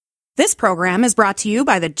This program is brought to you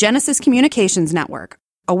by the Genesis Communications Network,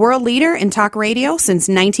 a world leader in talk radio since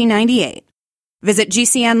 1998. Visit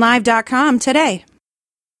GCNlive.com today.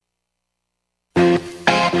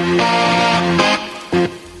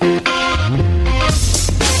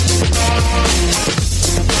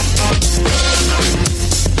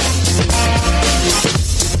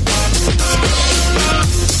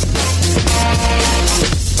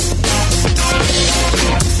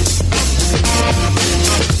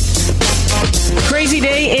 Crazy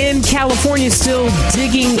day in California, still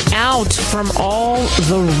digging out from all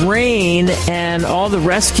the rain and all the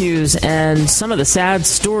rescues and some of the sad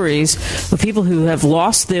stories of people who have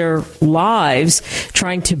lost their lives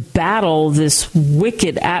trying to battle this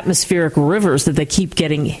wicked atmospheric rivers that they keep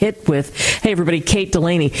getting hit with. Hey, everybody, Kate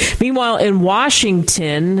Delaney. Meanwhile, in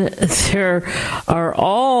Washington, there are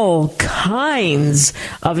all kinds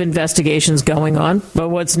of investigations going on. But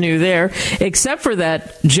what's new there? Except for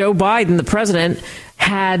that Joe Biden, the president,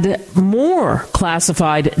 had more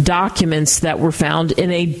classified documents that were found in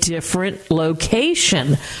a different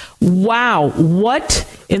location. Wow, what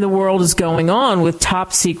in the world is going on with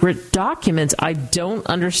top secret documents? I don't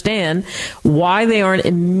understand why they aren't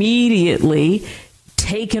immediately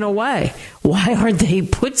taken away. Why aren't they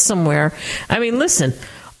put somewhere? I mean, listen,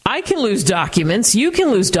 I can lose documents, you can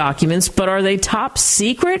lose documents, but are they top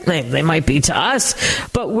secret? They might be to us,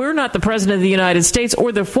 but we're not the president of the United States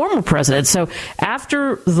or the former president. So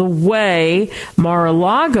after the way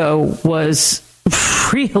Mar-a-Lago was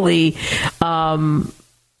really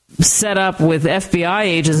set up with FBI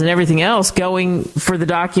agents and everything else going for the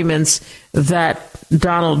documents that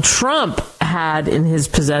Donald Trump had in his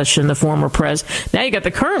possession, the former president. Now you got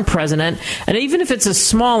the current president, and even if it's a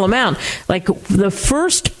small amount, like the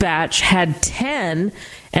first batch had 10,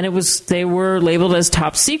 and they were labeled as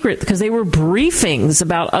top secret because they were briefings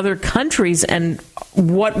about other countries and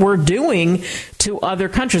what we're doing to other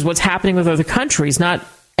countries, what's happening with other countries. Not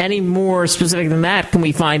any more specific than that can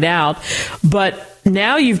we find out. But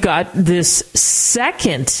now you've got this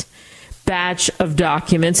second batch of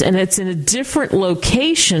documents, and it's in a different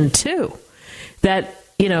location too. That,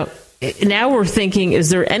 now we're thinking, is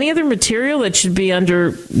there any other material that should be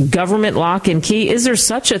under government lock and key? Is there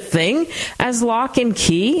such a thing as lock and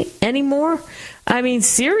key anymore? I mean,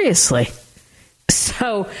 seriously.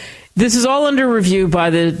 So this is all under review by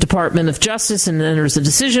the Department of Justice, and then there's a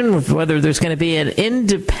decision of whether there's going to be an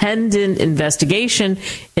independent investigation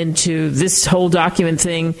into this whole document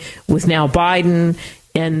thing with now Biden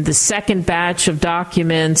and the second batch of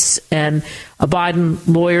documents. And Biden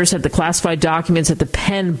lawyers said the classified documents at the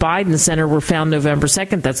Penn Biden Center were found November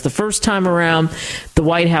 2nd. That's the first time around. The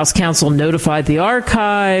White House counsel notified the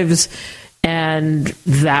archives, and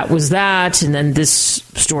that was that. And then this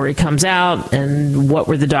story comes out, and what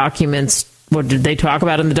were the documents? What did they talk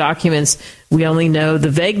about in the documents? We only know the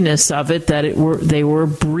vagueness of it, that they were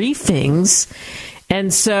briefings.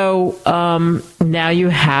 And so now you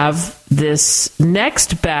have this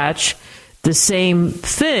next batch, the same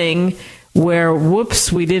thing, where, whoops,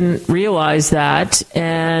 we didn't realize that.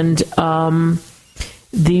 And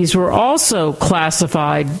these were also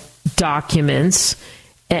classified documents.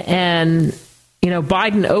 And,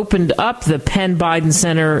 Biden opened up the Penn Biden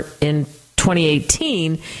Center in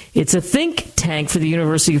 2018. It's a think tank for the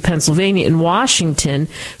University of Pennsylvania in Washington.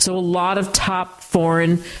 So a lot of top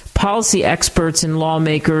foreign policy experts and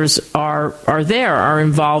lawmakers are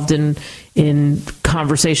involved in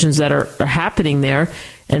conversations that are happening there.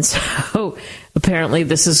 And so apparently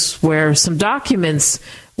this is where some documents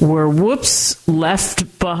were,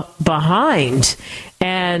 left behind.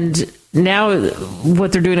 And now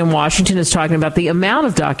what they're doing in Washington is talking about the amount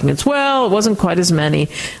of documents. Well, it wasn't quite as many.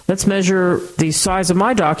 Let's measure the size of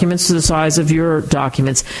my documents to the size of your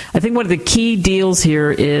documents. I think one of the key deals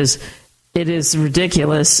here is it is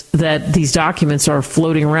ridiculous that these documents are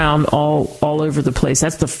floating around all over the place.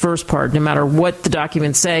 That's the first part. No matter what the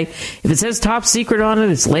documents say, if it says top secret on it,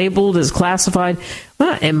 it's labeled as classified,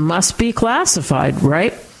 well, it must be classified,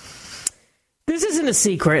 right? This isn't a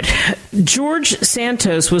secret. George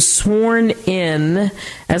Santos was sworn in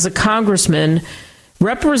as a congressman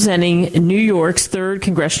representing New York's 3rd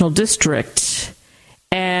Congressional District.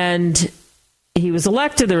 And he was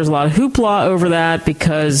elected. There was a lot of hoopla over that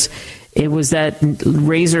because it was that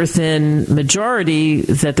razor-thin majority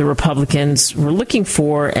that the Republicans were looking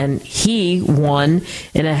for, and he won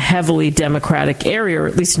in a heavily Democratic area, or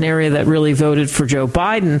at least an area that really voted for Joe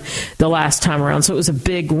Biden the last time around. So it was a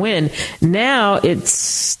big win. Now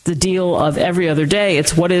it's the deal of every other day.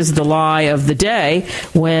 It's what is the lie of the day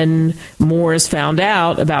when more is found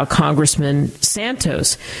out about Congressman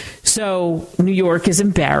Santos. So New York is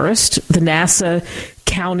embarrassed. The Nassau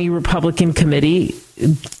County Republican Committee,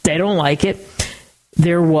 they don't like it.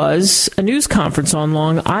 There was a news conference on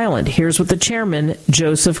Long Island. Here's what the chairman,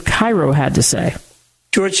 Joseph Cairo, had to say.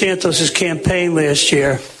 George Santos' campaign last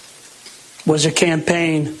year was a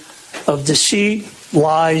campaign of deceit,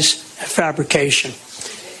 lies, and fabrication.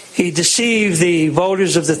 He deceived the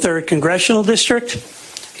voters of the 3rd Congressional District.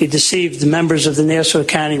 He deceived the members of the Nassau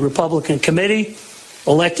County Republican Committee,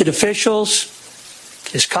 elected officials,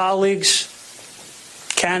 his colleagues,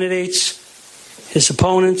 candidates, his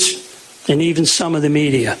opponents, and even some of the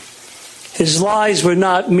media. His lies were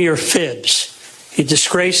not mere fibs. He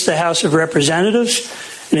disgraced the House of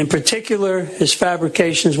Representatives, and in particular, his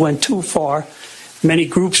fabrications went too far. Many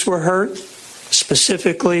groups were hurt.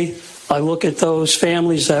 Specifically, I look at those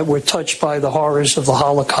families that were touched by the horrors of the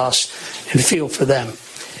Holocaust and feel for them.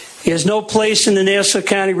 He has no place in the Nassau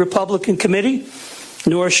County Republican Committee,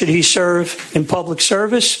 nor should he serve in public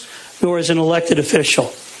service, nor as an elected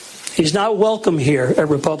official. He's not welcome here at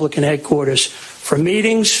Republican headquarters for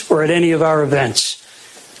meetings or at any of our events.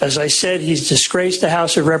 As I said, he's disgraced the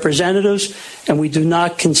House of Representatives, and we do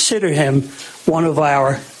not consider him one of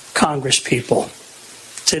our congresspeople.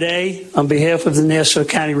 Today, on behalf of the Nassau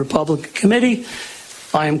County Republican Committee,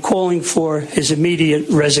 I am calling for his immediate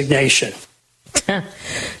resignation.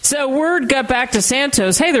 So word got back to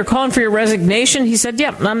Santos, hey, they're calling for your resignation. He said,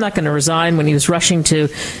 yep, I'm not going to resign, when he was rushing to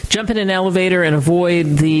jump in an elevator and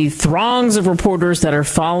avoid the throngs of reporters that are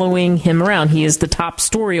following him around. He is the top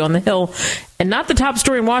story on the Hill, and not the top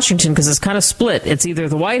story in Washington, because it's kind of split. It's either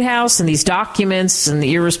the White House and these documents and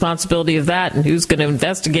the irresponsibility of that and who's going to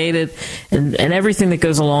investigate it and everything that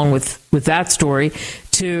goes along with that story,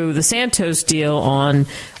 to the Santos deal on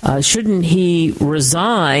shouldn't he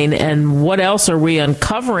resign, and what else are we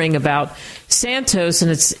uncovering about Santos.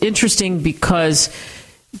 And it's interesting because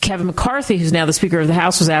Kevin McCarthy, who's now the Speaker of the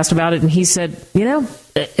House, was asked about it, and he said,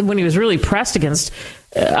 when he was really pressed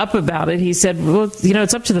up about it, he said, well,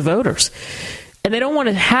 it's up to the voters. And they don't want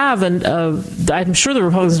to have, I'm sure the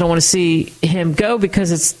Republicans don't want to see him go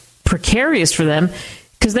because it's precarious for them,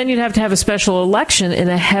 because then you'd have to have a special election in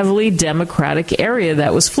a heavily Democratic area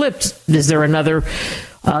that was flipped. Is there another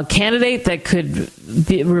candidate that could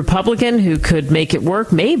be Republican who could make it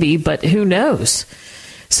work? Maybe, but who knows?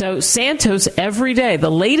 So Santos, every day,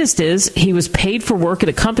 the latest is he was paid for work at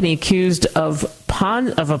a company accused of a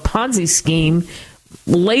Ponzi scheme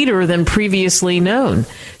later than previously known.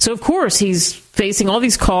 So, of course, he's facing all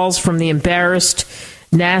these calls from the embarrassed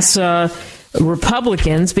NASA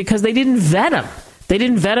Republicans because they didn't vet him. They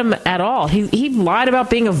didn't vet him at all. He lied about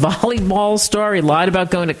being a volleyball star. He lied about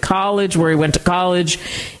going to college, where he went to college.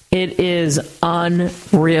 It is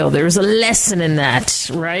unreal. There's a lesson in that,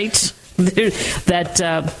 right?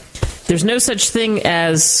 There's no such thing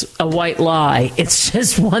as a white lie. It's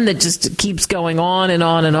just one that just keeps going on and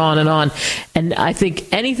on and on and on. And I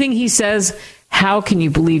think anything he says, how can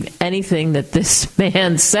you believe anything that this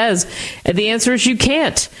man says? And the answer is you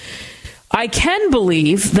can't. I can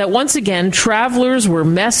believe that once again, travelers were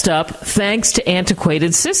messed up thanks to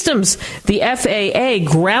antiquated systems. The FAA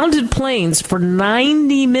grounded planes for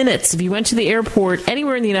 90 minutes. If you went to the airport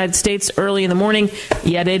anywhere in the United States early in the morning,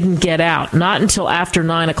 you didn't get out. Not until after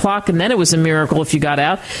 9 o'clock, and then it was a miracle if you got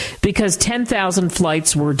out, because 10,000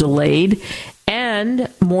 flights were delayed. And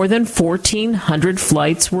more than 1,400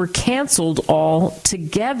 flights were canceled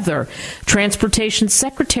altogether. Transportation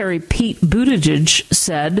Secretary Pete Buttigieg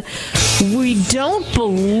said, we don't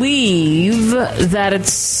believe that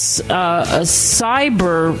it's a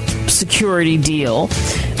cyber security deal,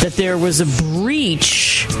 that there was a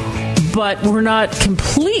breach, but we're not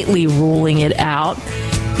completely ruling it out.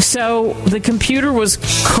 So the computer was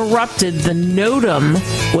corrupted. The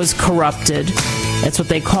NOTAM was corrupted. That's what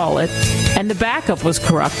they call it. And the backup was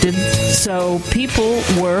corrupted. So people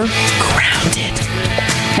were grounded.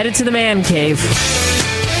 Headed to the man cave.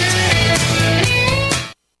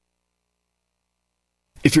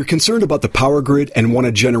 If you're concerned about the power grid and want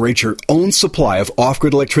to generate your own supply of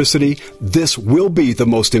off-grid electricity, this will be the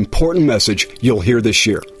most important message you'll hear this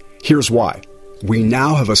year. Here's why. We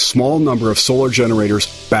now have a small number of solar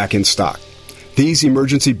generators back in stock. These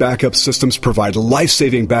emergency backup systems provide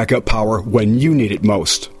life-saving backup power when you need it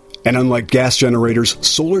most. And unlike gas generators,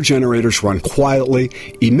 solar generators run quietly,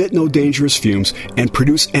 emit no dangerous fumes, and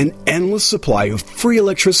produce an endless supply of free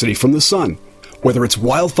electricity from the sun. Whether it's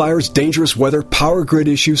wildfires, dangerous weather, power grid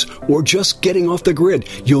issues, or just getting off the grid,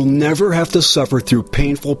 you'll never have to suffer through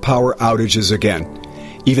painful power outages again.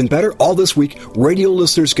 Even better, all this week, radio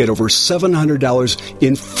listeners get over $700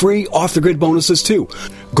 in free off-the-grid bonuses, too.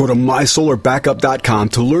 Go to mysolarbackup.com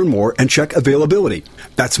to learn more and check availability.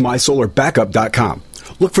 That's mysolarbackup.com.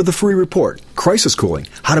 Look for the free report, Crisis Cooling,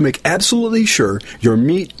 how to make absolutely sure your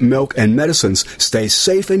meat, milk, and medicines stay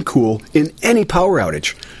safe and cool in any power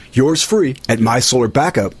outage. Yours free at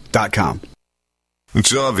mysolarbackup.com.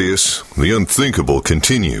 It's obvious. The unthinkable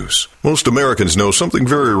continues. Most Americans know something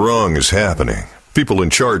very wrong is happening. People in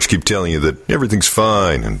charge keep telling you that everything's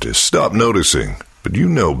fine and to stop noticing. But you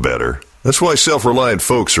know better. That's why self-reliant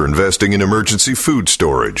folks are investing in emergency food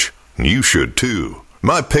storage. And you should too.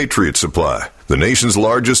 My Patriot Supply, the nation's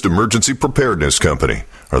largest emergency preparedness company,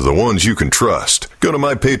 are the ones you can trust. Go to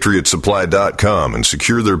mypatriotsupply.com and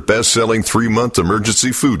secure their best-selling 3-month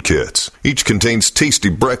emergency food kits. Each contains tasty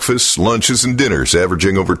breakfasts, lunches, and dinners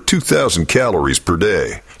averaging over 2,000 calories per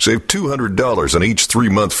day. Save $200 on each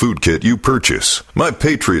 3-month food kit you purchase. My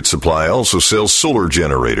Patriot Supply also sells solar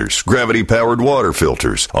generators, gravity-powered water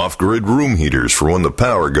filters, off-grid room heaters for when the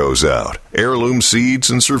power goes out, heirloom seeds,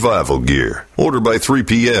 and survival gear. Order by 3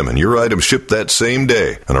 p.m. and your items ship that same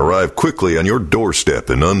day and arrive quickly on your doorstep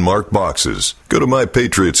in unmarked boxes. Go to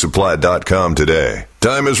mypatriotsupply.com today.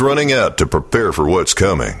 Time is running out to prepare for what's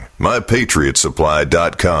coming.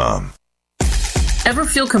 mypatriotsupply.com. Ever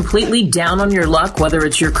feel completely down on your luck, whether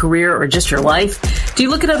it's your career or just your life? Do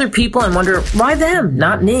you look at other people and wonder, why them,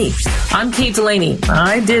 not me? I'm Kate Delaney.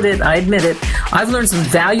 I did it. I admit it. I've learned some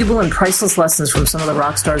valuable and priceless lessons from some of the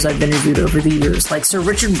rock stars I've interviewed over the years, like Sir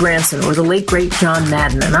Richard Branson or the late, great John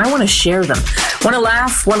Madden, and I want to share them. Want to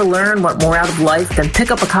laugh, want to learn, want more out of life? Then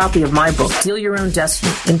pick up a copy of my book, Deal Your Own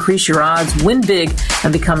Destiny, Increase Your Odds, Win Big,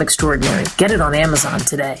 and Become Extraordinary. Get it on Amazon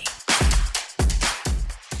today.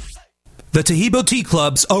 The Tahibo Tea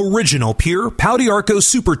Club's original pure Pau d'Arco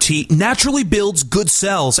Super Tea naturally builds good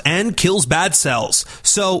cells and kills bad cells.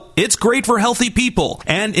 So it's great for healthy people,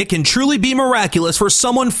 and it can truly be miraculous for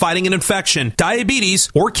someone fighting an infection, diabetes,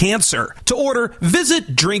 or cancer. To order,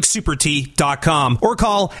 visit drinksupertea.com or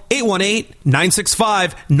call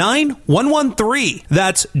 818-965-9113.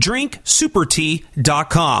 That's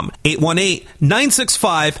drinksupertea.com.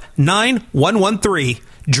 818-965-9113.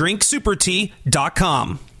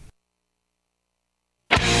 drinksupertea.com.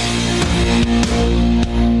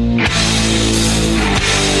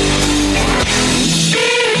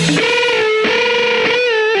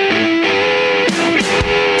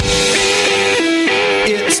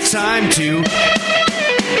 It's time to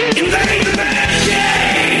invade the man cave.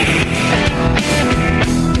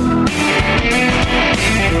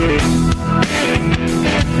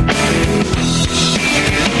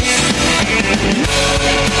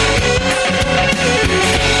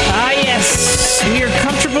 Yes, we are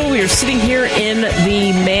comfortable. We are sitting here in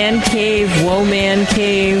the man cave, Woe Man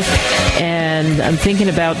Cave, and I'm thinking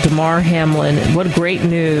about Damar Hamlin. What great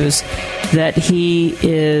news that he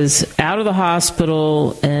is out of the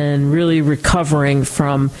hospital and really recovering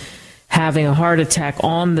from having a heart attack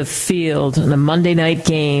on the field in a Monday night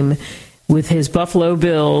game with his Buffalo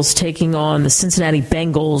Bills taking on the Cincinnati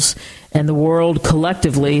Bengals, and the world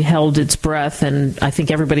collectively held its breath, and I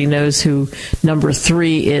think everybody knows who number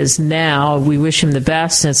 3 is now. We wish him the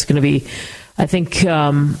best, and it's going to be, I think,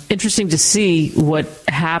 interesting to see what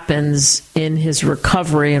happens in his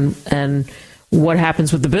recovery and what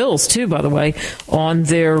happens with the Bills, too, by the way, on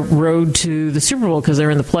their road to the Super Bowl, because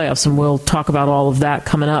they're in the playoffs, and we'll talk about all of that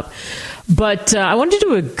coming up. But I wanted to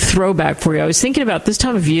do a throwback for you. I was thinking about this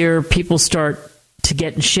time of year, people start to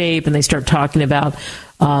get in shape, and they start talking about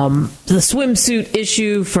the swimsuit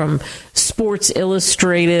issue from Sports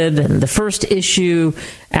Illustrated, and the first issue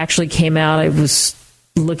actually came out. I was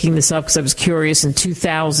looking this up because I was curious in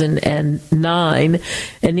 2009,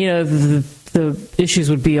 and the issues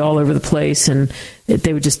would be all over the place, and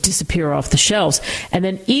they would just disappear off the shelves. And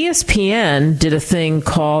then ESPN did a thing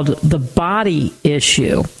called the Body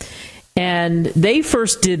Issue, and they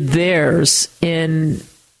first did theirs in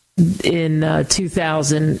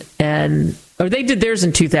 2000 or they did theirs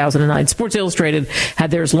in 2009. Sports Illustrated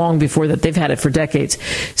had theirs long before that. They've had it for decades.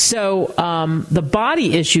 So the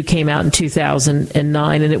Body Issue came out in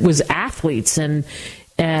 2009, and it was athletes and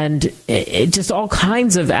it just all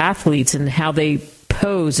kinds of athletes and how they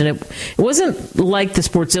pose. And it wasn't like the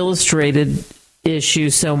Sports Illustrated issue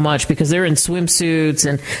so much because they're in swimsuits,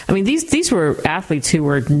 and I mean these were athletes who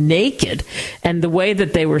were naked, and the way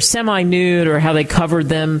that they were semi-nude or how they covered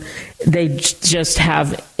them, they just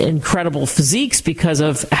have incredible physiques because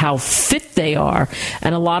of how fit they are.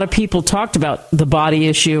 And a lot of people talked about the Body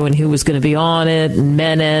Issue and who was going to be on it, and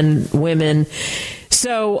men and women.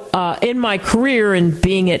 So in my career and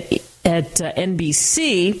being at at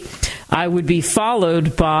NBC, I would be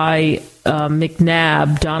followed by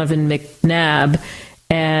Donovan McNabb,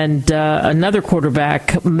 and another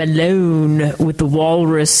quarterback, Malone, with the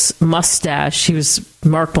walrus mustache.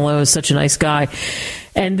 Mark Malone is such a nice guy.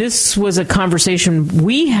 And this was a conversation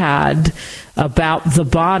we had about the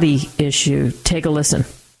body issue. Take a listen.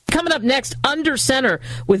 Coming up next, Under Center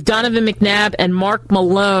with Donovan McNabb and Mark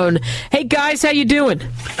Malone. Hey, guys, how you doing?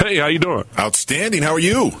 Hey, how you doing? Outstanding. How are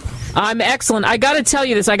you? I'm excellent. I got to tell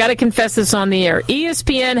you this. I got to confess this on the air.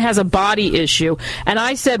 ESPN has a body issue, and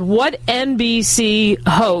I said, what NBC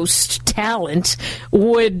host talent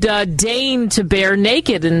would deign to bear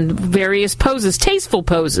naked in various poses, tasteful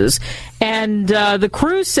poses? And the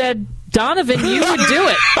crew said, Donovan, you would do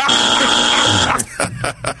it.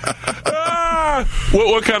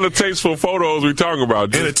 What kind of tasteful photos are we talking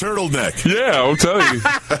about? In a turtleneck. Yeah, I'm telling you.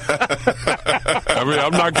 I mean,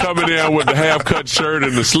 I'm not coming in with the half-cut shirt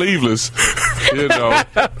and the sleeveless. You know,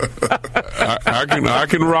 I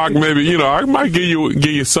can rock maybe. You know, I might give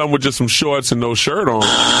you some with just some shorts and no shirt on.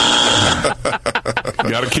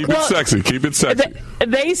 Got to keep it sexy. Keep it sexy.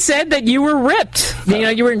 They said that you were ripped. You know,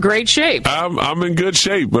 you were in great shape. I'm in good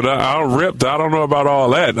shape, but I'm ripped. I don't know about all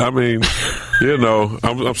that. I mean, you know,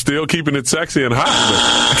 I'm still keeping it sexy and hot.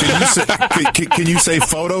 Can you say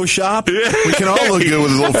Photoshop? Yeah. We can all look good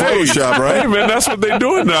with a little Photoshop, right? Hey, man, that's what they're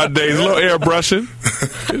doing nowadays. A little airbrushing.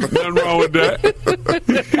 Nothing wrong with that.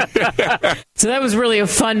 So that was really a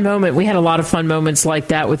fun moment. We had a lot of fun moments like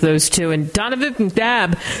that with those two. And Donovan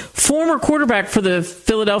McNabb, former quarterback for the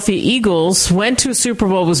Philadelphia Eagles, went to a Super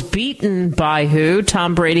Bowl, was beaten by who?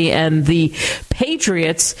 Tom Brady and the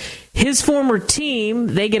Patriots. His former team,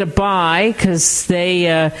 they get a bye because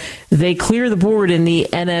they clear the board in the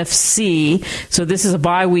NFC. So this is a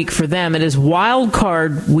bye week for them. It is wild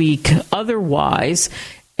card week otherwise.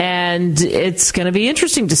 And it's going to be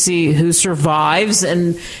interesting to see who survives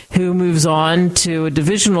and who moves on to a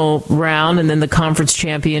divisional round and then the conference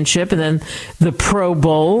championship and then the Pro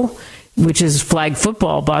Bowl, which is flag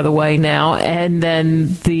football, by the way, now, and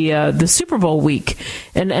then the Super Bowl week.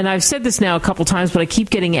 And I've said this now a couple times, but I keep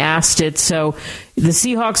getting asked it. So the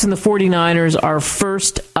Seahawks and the 49ers are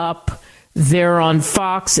first up. They're on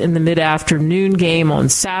Fox in the mid-afternoon game on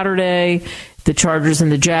Saturday. The Chargers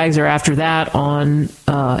and the Jags are after that on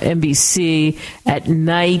NBC at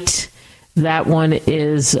night. That one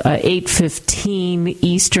is 8:15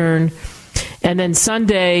 Eastern. And then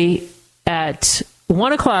Sunday at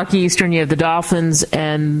 1 o'clock Eastern, you have the Dolphins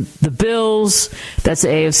and the Bills. That's the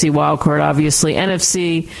AFC wildcard, obviously.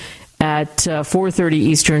 NFC at 4:30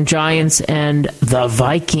 Eastern, Giants and the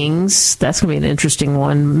Vikings. That's going to be an interesting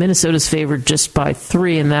one. Minnesota's favored just by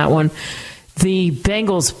 3 in that one. The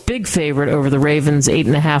Bengals, big favorite over the Ravens,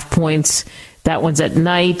 8.5 points. That one's at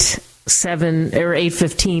night,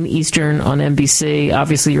 8:15 Eastern on NBC.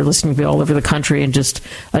 Obviously, you're listening to me all over the country and just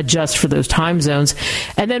adjust for those time zones.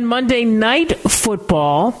 And then Monday Night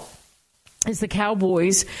Football is the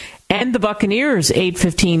Cowboys and the Buccaneers,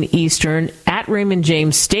 8:15 Eastern at Raymond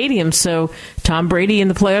James Stadium. So Tom Brady in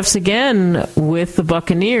the playoffs again with the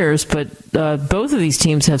Buccaneers, but both of these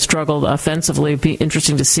teams have struggled offensively. It'd be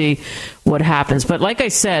interesting to see what happens. But like I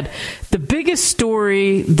said, the biggest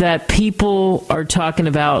story that people are talking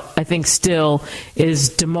about, I think still, is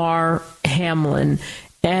Damar Hamlin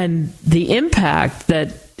and the impact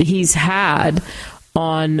that he's had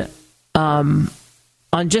on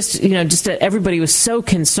just that everybody was so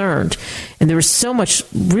concerned, and there was so much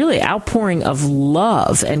really outpouring of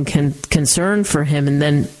love and concern for him. And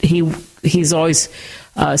then he's always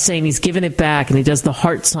saying he's given it back, and he does the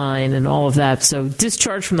heart sign and all of that. So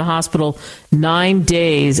discharged from the hospital 9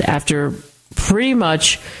 days after pretty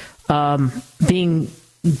much being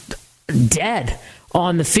dead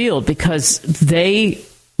on the field because they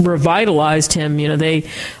revitalized him. They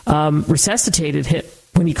resuscitated him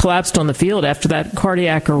when he collapsed on the field after that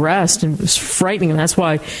cardiac arrest, and it was frightening. And that's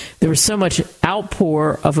why there was so much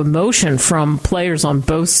outpour of emotion from players on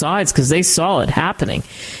both sides because they saw it happening.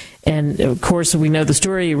 And of course, we know the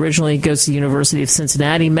story. He originally goes to the University of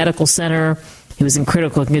Cincinnati Medical Center. He was in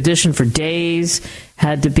critical condition for days,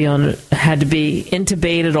 had to be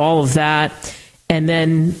intubated, all of that. And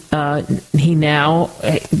then he now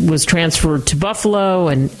was transferred to Buffalo,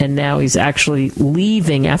 and now he's actually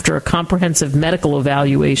leaving after a comprehensive medical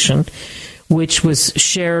evaluation, which was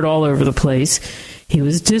shared all over the place. He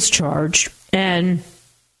was discharged, and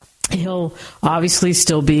he'll obviously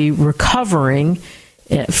still be recovering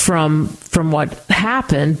from what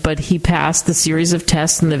happened, but he passed the series of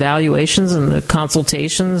tests and evaluations and the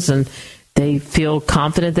consultations, and they feel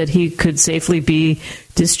confident that he could safely be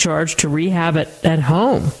discharged to rehab at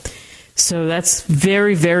home. So that's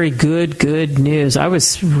very, very good news. I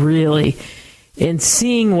was really, in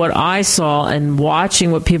seeing what I saw and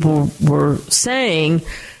watching what people were saying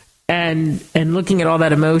and looking at all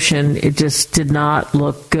that emotion, it just did not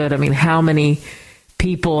look good. I mean, how many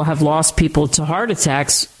people have lost people to heart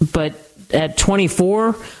attacks, but at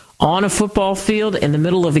 24 on a football field in the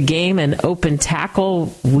middle of a game and open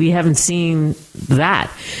tackle, we haven't seen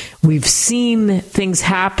that. We've seen things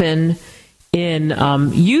happen in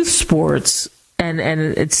youth sports, and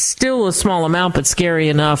it's still a small amount, but scary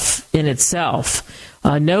enough in itself.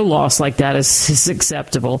 No loss like that is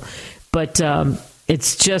acceptable. But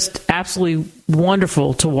it's just absolutely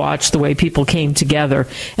wonderful to watch the way people came together.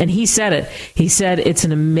 And he said it. He said it's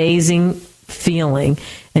an amazing feeling.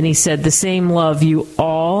 And he said, the same love you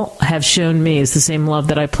all have shown me is the same love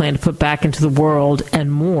that I plan to put back into the world and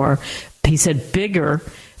more. He said bigger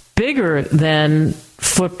than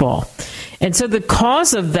football. And so the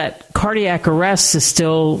cause of that cardiac arrest is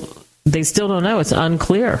they still don't know. It's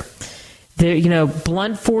unclear.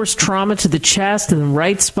 Blunt force trauma to the chest in the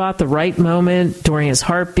right spot, the right moment during his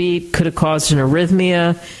heartbeat could have caused an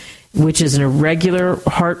arrhythmia, which is an irregular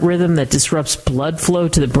heart rhythm that disrupts blood flow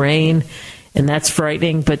to the brain. And that's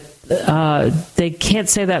frightening, but they can't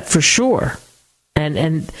say that for sure.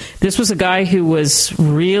 And this was a guy who was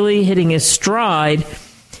really hitting his stride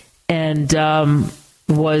and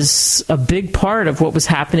was a big part of what was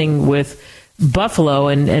happening with Buffalo.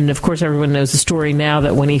 And of course, everyone knows the story now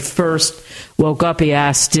that when he first woke up, he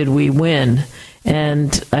asked, did we win?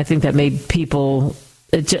 And I think that made people...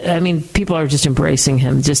 people are just embracing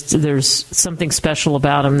him. There's something special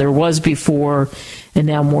about him. There was before, and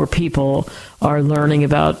now more people are learning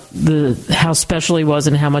about how special he was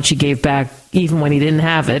and how much he gave back, even when he didn't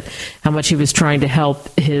have it, how much he was trying to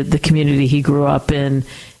help the community he grew up in.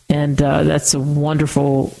 And that's a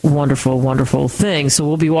wonderful, wonderful, wonderful thing. So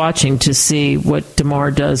we'll be watching to see what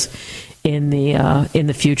DeMar does in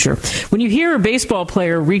the future. When you hear a baseball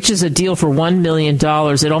player reaches a deal for $1 million,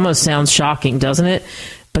 it almost sounds shocking, doesn't it?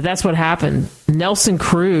 But that's what happened. Nelson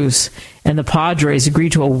Cruz and the Padres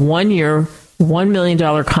agreed to a 1-year, $1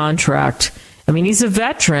 million contract. I mean, he's a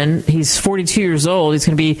veteran. He's 42 years old. He's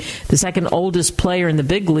going to be the second oldest player in the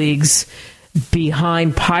big leagues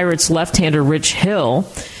behind Pirates left-hander Rich Hill.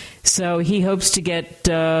 So he hopes to get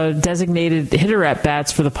designated hitter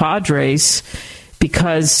at-bats for the Padres,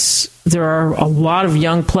 because there are a lot of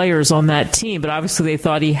young players on that team, but obviously they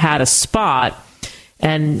thought he had a spot,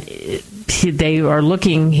 and he's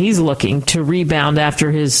looking to rebound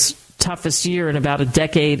after his toughest year in about a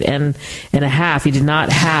decade and a half. He did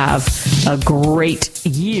not have a great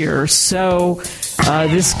year, so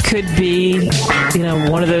this could be,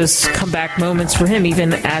 one of those comeback moments for him,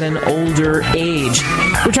 even at an older age.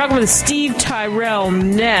 We're talking with Steve Tyrell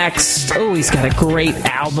next. Oh, he's got a great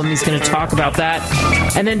album. He's going to talk about that.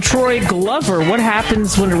 And then Troy Glover. What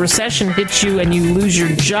happens when a recession hits you and you lose your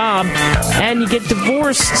job and you get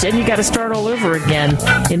divorced and you got to start all over again?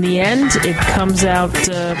 In the end, it comes out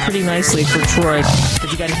pretty nicely for Troy,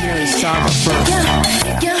 but you got to hear his song first.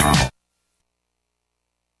 Yeah.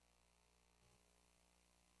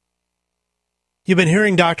 You've been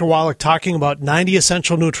hearing Dr. Wallach talking about 90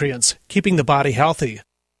 essential nutrients, keeping the body healthy.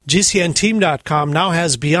 GCNteam.com now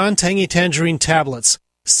has Beyond Tangy Tangerine tablets,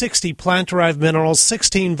 60 plant-derived minerals,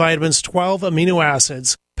 16 vitamins, 12 amino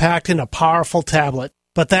acids, packed in a powerful tablet.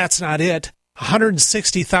 But that's not it.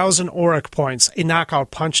 160,000 auric points, a knockout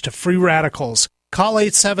punch to free radicals. Call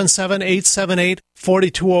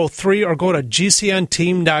 877-878-4203 or go to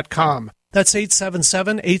GCNteam.com. That's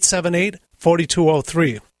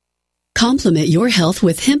 877-878-4203. Complement your health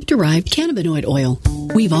with hemp-derived cannabinoid oil.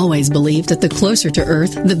 We've always believed that the closer to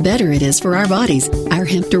Earth, the better it is for our bodies. Our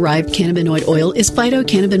hemp-derived cannabinoid oil is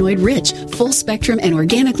phytocannabinoid-rich, full-spectrum, and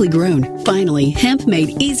organically grown. Finally, hemp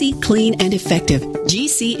made easy, clean, and effective.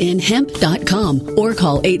 GCNhemp.com or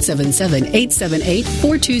call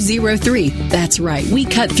 877-878-4203. That's right, we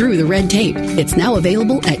cut through the red tape. It's now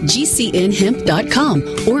available at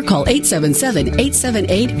GCNhemp.com or call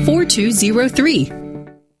 877-878-4203.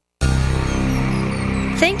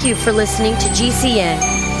 Thank you for listening to GCN.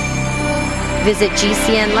 Visit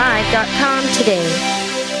GCNlive.com today.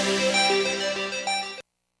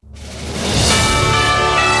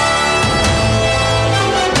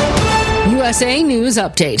 USA News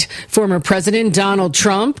Update. Former President Donald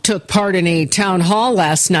Trump took part in a town hall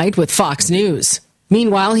last night with Fox News.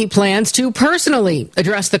 Meanwhile, he plans to personally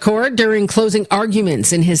address the court during closing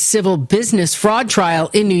arguments in his civil business fraud trial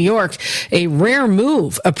in New York, a rare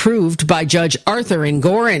move approved by Judge Arthur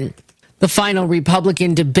Engoron. The final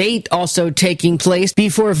Republican debate also taking place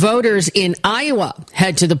before voters in Iowa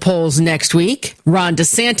head to the polls next week. Ron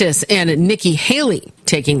DeSantis and Nikki Haley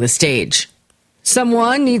taking the stage.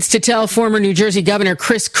 Someone needs to tell former New Jersey Governor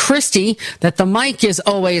Chris Christie that the mic is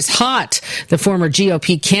always hot. The former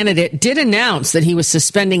GOP candidate did announce that he was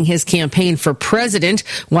suspending his campaign for president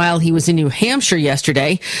while he was in New Hampshire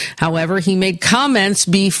yesterday. However, he made comments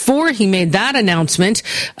before he made that announcement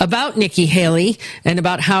about Nikki Haley and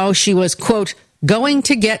about how she was, quote, going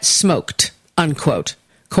to get smoked, unquote.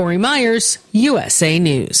 Corey Myers, USA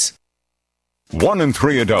News. 1 in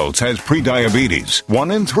 3 adults has prediabetes.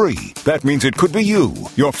 1 in 3. That means it could be you,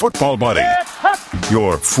 your football buddy,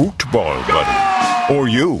 your football buddy, or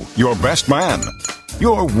you, your best man,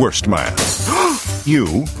 your worst man,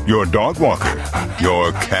 you, your dog walker,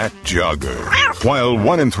 your cat jogger. While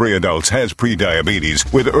 1 in 3 adults has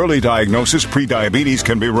prediabetes, with early diagnosis, prediabetes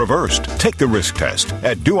can be reversed. Take the risk test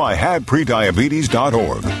at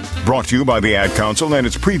doihaveprediabetes.org. Brought to you by the Ad Council and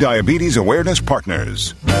its prediabetes awareness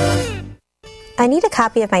partners. I need a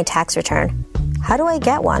copy of my tax return. How do I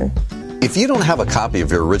get one? If you don't have a copy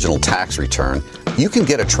of your original tax return, you can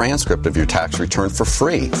get a transcript of your tax return for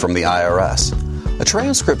free from the IRS. A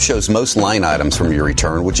transcript shows most line items from your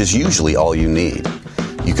return, which is usually all you need.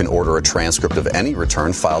 You can order a transcript of any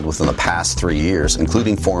return filed within the past 3 years,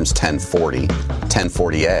 including Forms 1040,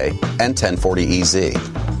 1040A, and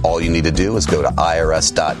 1040EZ. All you need to do is go to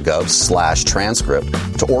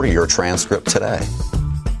irs.gov/transcript to order your transcript today.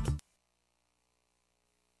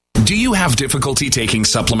 Do you have difficulty taking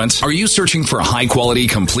supplements? Are you searching for a high-quality,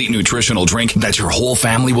 complete nutritional drink that your whole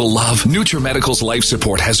family will love? NutriMedical's Life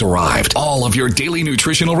Support has arrived. All of your daily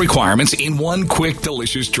nutritional requirements in one quick,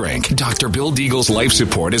 delicious drink. Dr. Bill Deagle's Life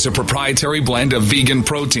Support is a proprietary blend of vegan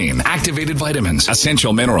protein, activated vitamins,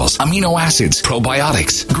 essential minerals, amino acids,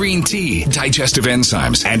 probiotics, green tea, digestive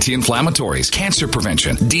enzymes, anti-inflammatories, cancer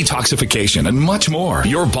prevention, detoxification, and much more.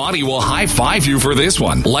 Your body will high-five you for this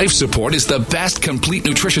one. Life Support is the best complete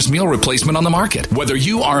nutritious meal replacement on the market. Whether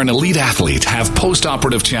you are an elite athlete, have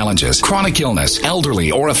post-operative challenges, chronic illness,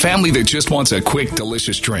 elderly, or a family that just wants a quick,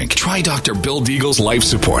 delicious drink, try Dr. Bill Deagle's Life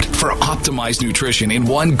Support for optimized nutrition in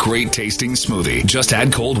one great tasting smoothie. Just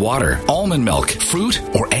add cold water, almond milk, fruit,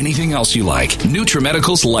 or anything else you like.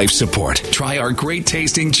 NutriMedical's Life Support. Try our great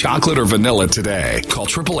tasting chocolate or vanilla today. Call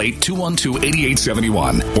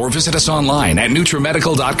 888-212-8871 or visit us online at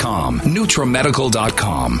NutriMedical.com.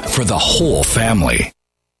 NutriMedical.com for the whole family.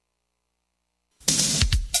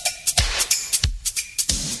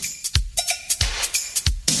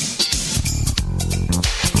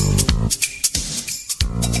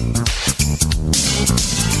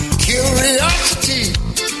 Curiosity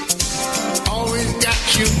always got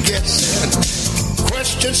you guessing.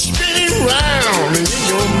 Questions spinning round in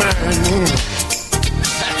your mind.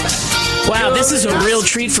 Wow, this is a real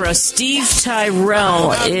treat for us. Steve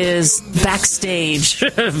Tyrell is backstage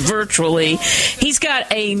virtually. He's got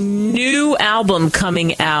a new album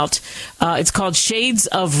coming out. It's called Shades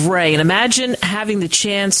of Ray. And imagine having the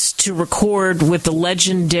chance to record with the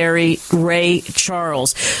legendary Ray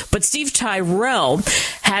Charles. But Steve Tyrell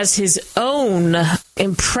has his own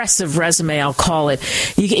impressive resume, I'll call it.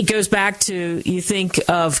 It goes back to, you think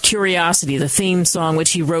of Curiosity, the theme song,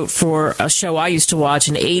 which he wrote for a show I used to watch,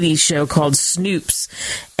 an 80s show called Snoops.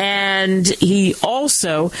 And he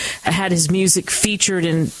also had his music featured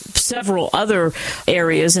in several other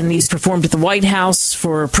areas, and he's performed at the White House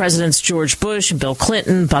for Presidents George Bush and Bill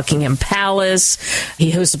Clinton, Buckingham Palace. He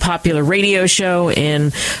hosts a popular radio show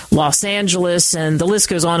in Los Angeles, and the list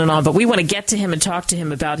goes on and on. But we want to get to him and talk to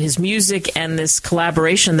him about his music and this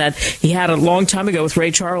collaboration that he had a long time ago with Ray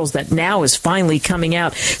Charles that now is finally coming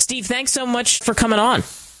out. Steve, thanks so much for coming on.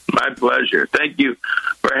 My pleasure. Thank you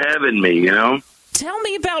for having me, Tell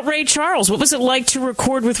me about Ray Charles. What was it like to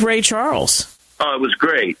record with Ray Charles? Oh, it was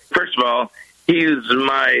great. First of all, he was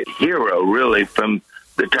my hero, really, from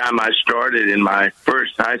the time I started in my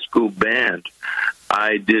first high school band.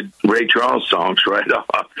 I did Ray Charles songs right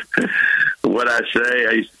off. What I say,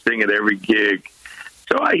 I used to sing at every gig.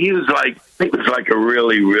 So he was like a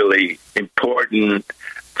really, really important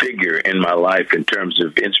figure in my life in terms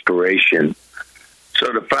of inspiration.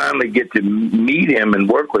 So to finally get to meet him and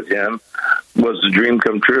work with him was a dream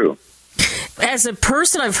come true. As a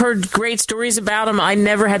person, I've heard great stories about him. I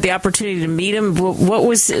never had the opportunity to meet him. What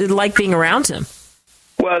was it like being around him?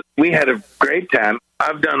 Well, we had a great time.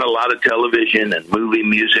 I've done a lot of television and movie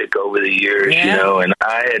music over the years, and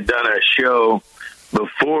I had done a show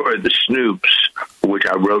before the Snoops, which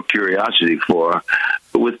I wrote Curiosity for,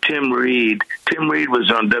 with Tim Reed. Tim Reed was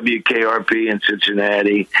on WKRP in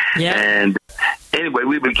Cincinnati. Yeah. And anyway,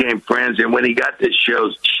 we became friends. And when he got this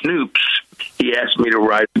show, Snoops, he asked me to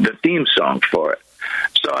write the theme song for it.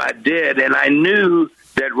 So I did. And I knew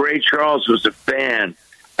that Ray Charles was a fan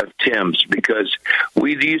of Tim's because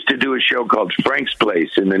we used to do a show called Frank's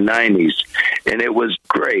Place in the 90s, and it was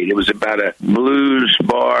great. It was about a blues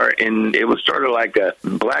bar, and it was sort of like a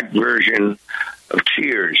black version of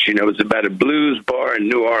Cheers. You know, it was about a blues bar in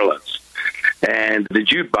New Orleans. And the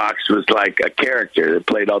jukebox was like a character that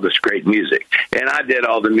played all this great music, and I did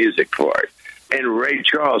all the music for it. And Ray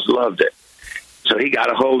Charles loved it. So he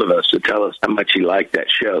got a hold of us to tell us how much he liked that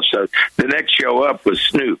show. So the next show up was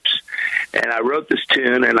Snoops. And I wrote this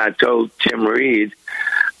tune, and I told Tim Reed,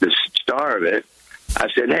 the star of it, I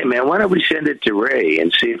said, hey, man, why don't we send it to Ray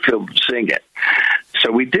and see if he'll sing it?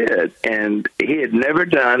 So we did. And he had never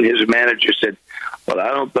done, his manager said, well, I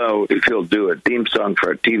don't know if he'll do a theme song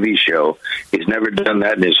for a TV show. He's never done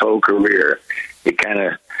that in his whole career. He kind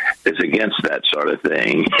of is against that sort of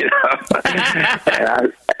thing, you know.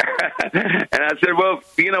 And I said, well,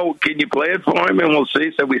 you know, can you play it for him? And we'll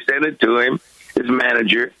see. So we sent it to him, his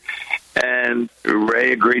manager, and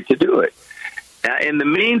Ray agreed to do it. Now, in the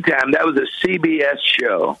meantime, that was a CBS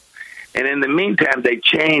show. And in the meantime, they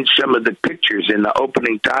changed some of the pictures in the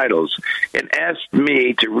opening titles and asked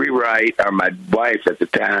me to rewrite, or my wife at the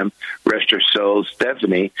time, rest her soul,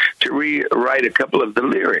 Stephanie, to rewrite a couple of the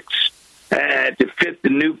lyrics to fit the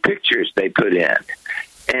new pictures they put in.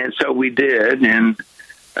 And so we did, and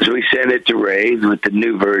so we sent it to Ray with the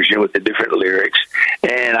new version with the different lyrics.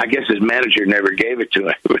 And I guess his manager never gave it to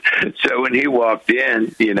him. So when he walked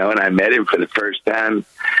in, you know, and I met him for the first time,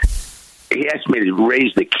 he asked me to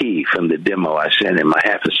raise the key from the demo I sent him, a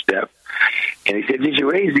half a step. And he said, did you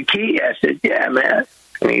raise the key? I said, yeah, man.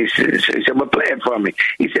 And he said, well, play it for me.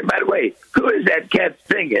 He said, by the way, who is that cat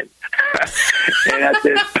singing? And I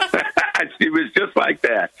said, it was just like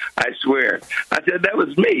that, I swear. I said, that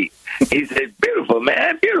was me. He said, beautiful,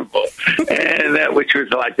 man, beautiful. And that, which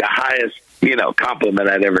was like the highest, you know, compliment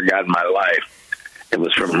I'd ever got in my life. It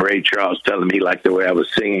was from Ray Charles telling me he liked the way I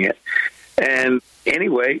was singing it. And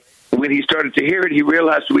anyway, when he started to hear it, he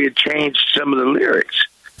realized we had changed some of the lyrics.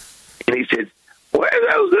 And he said, where do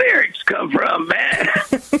those lyrics come from, man?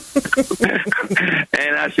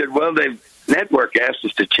 And I said, well, the network asked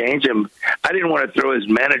us to change them. I didn't want to throw his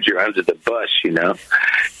manager under the bus, you know,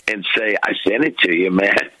 and say, I sent it to you,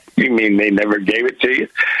 man. You mean they never gave it to you?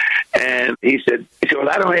 And he said, well,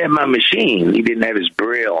 I don't have my machine. He didn't have his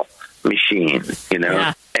Braille machine, you know.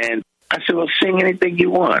 Yeah. And I said, well, sing anything you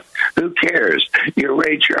want. Who cares? You're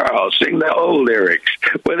Ray Charles. Sing the old lyrics.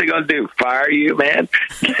 What are they going to do, fire you, man?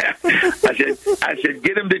 I said,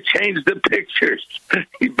 get them to change the pictures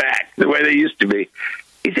back the way they used to be.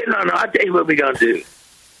 He said, no, I'll tell you what we're going to do.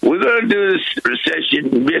 We're going to do this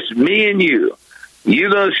session, just me and you.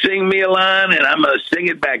 You're going to sing me a line, and I'm going to sing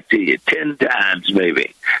it back to you 10 times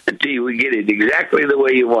maybe until we get it exactly the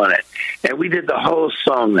way you want it. And we did the whole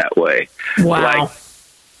song that way. Wow. Like,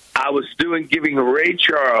 I was giving Ray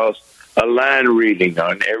Charles a line reading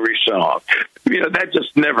on every song. You know, that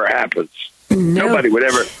just never happens. No. Nobody would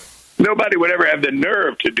ever have the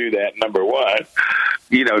nerve to do that, number one.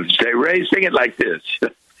 You know, to say, Ray, sing it like this.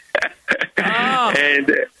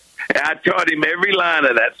 And I taught him every line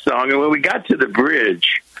of that song. And when we got to the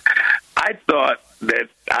bridge, I thought that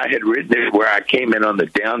I had written it where I came in on the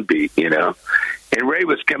downbeat, you know. And Ray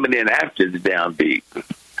was coming in after the downbeat.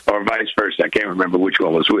 Or vice versa. I can't remember which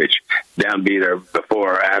one was which, downbeat or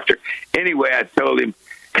before or after. Anyway, I told him,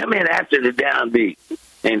 come in after the downbeat.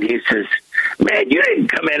 And he says, man, you didn't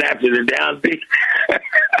come in after the downbeat.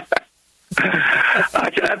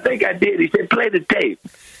 I said, I think I did. He said, play the tape.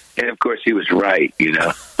 And, of course, he was right, you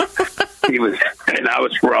know. And I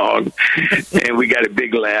was wrong. And we got a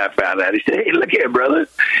big laugh out of that. He said, hey, look here, brother.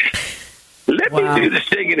 Let me do the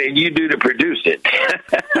singing and you do the producing.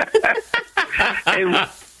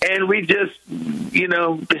 And we just, you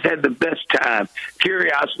know, just had the best time.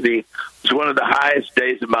 Curiosity was one of the highest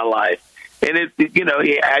days of my life. And, you know,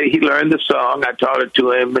 he learned the song. I taught it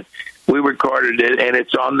to him. We recorded it, and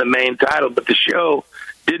it's on the main title. But the show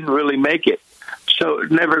didn't really make it. So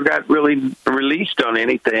it never got really released on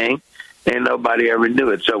anything, and nobody ever knew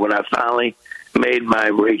it. So when I finally made my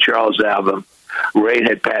Ray Charles album, Ray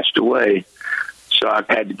had passed away. So I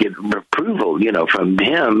had to get approval, you know, from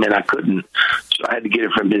him, and I couldn't. So I had to get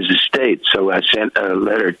it from his estate. So I sent a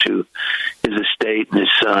letter to his estate and his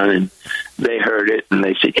son, and they heard it, and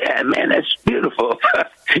they said, yeah, man, that's beautiful.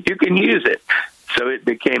 You can use it. So it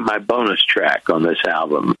became my bonus track on this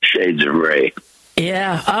album, Shades of Ray.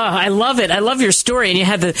 Yeah. Oh, I love it. I love your story. And you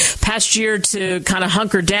had the past year to kind of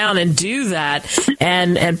hunker down and do that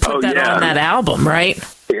and put that on that album, right?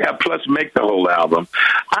 Yeah, plus make the whole album.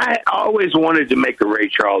 I always wanted to make a Ray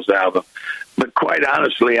Charles album, but quite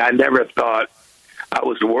honestly, I never thought I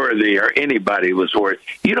was worthy or anybody was worthy.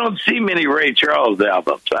 You don't see many Ray Charles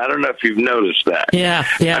albums. I don't know if you've noticed that. Yeah.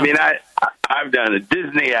 I mean, I've done a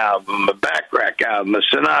Disney album, a Backrack album, a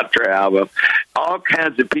Sinatra album, all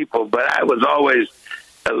kinds of people, but I was always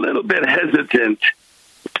a little bit hesitant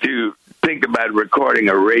to think about recording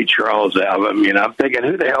a Ray Charles album. You know, I'm thinking,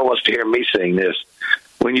 who the hell wants to hear me sing this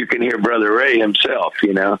when you can hear Brother Ray himself,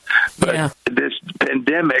 you know? But this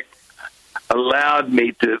pandemic allowed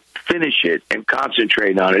me to finish it and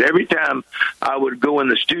concentrate on it. Every time I would go in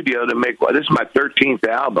the studio to make, this is my 13th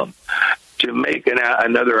album, to make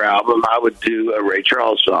another album, I would do a Ray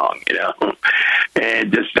Charles song, you know,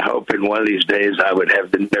 and just hoping one of these days I would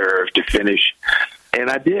have the nerve to finish. And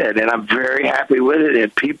I did, and I'm very happy with it,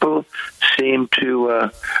 and people seem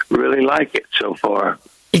to really like it so far.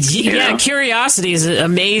 Yeah, Curiosity is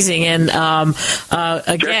amazing, and again,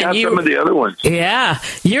 check out some of the other ones. Yeah,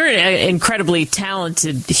 you're an incredibly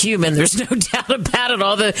talented human. There's no doubt about it.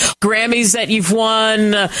 All the Grammys that you've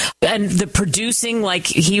won, and the producing, like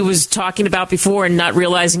he was talking about before, and not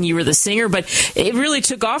realizing you were the singer, but it really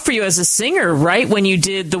took off for you as a singer, right? When you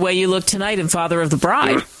did The Way You Look Tonight and Father of the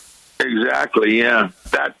Bride. Exactly, yeah.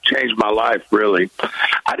 That changed my life, really.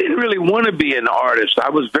 I didn't really want to be an artist. I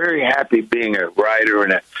was very happy being a writer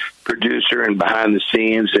and a producer and behind the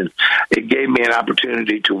scenes, and it gave me an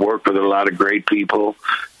opportunity to work with a lot of great people.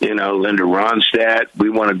 You know, Linda Ronstadt. We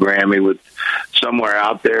won a Grammy with Somewhere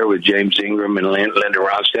Out There with James Ingram and Linda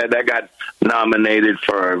Ronstadt. I got nominated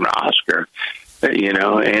for an Oscar, you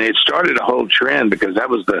know, and it started a whole trend because that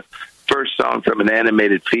was the first song from an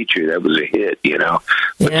animated feature that was a hit, you know,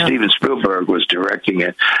 but Steven Spielberg was directing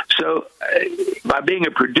it. So by being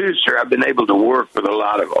a producer, I've been able to work with a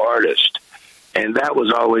lot of artists, and that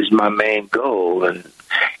was always my main goal. And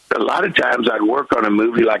a lot of times I'd work on a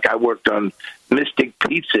movie, like I worked on Mystic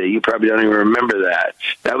Pizza. You probably don't even remember that.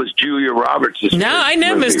 That was Julia Roberts' No, I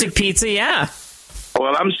know movie. Mystic Pizza, yeah.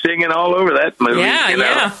 Well, I'm singing all over that movie.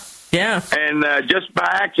 Yeah. And just by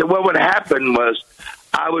accident, what would happen was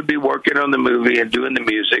I would be working on the movie and doing the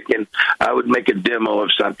music, and I would make a demo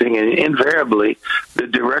of something, and invariably the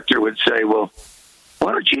director would say, well,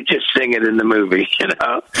 why don't you just sing it in the movie, you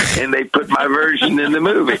know? And they put my version in the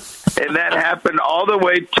movie. And that happened all the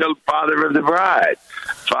way till Father of the Bride.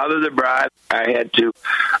 Father of the Bride, I had to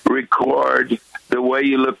record The Way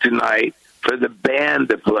You Look Tonight for the band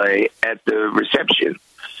to play at the reception.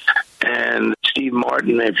 And Steve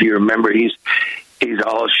Martin, if you remember, he's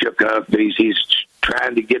all shook up. He's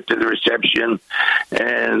trying to get to the reception,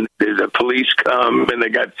 and there's a police come, and they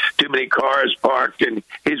got too many cars parked, and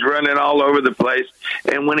he's running all over the place.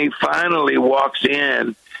 And when he finally walks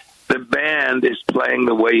in, the band is playing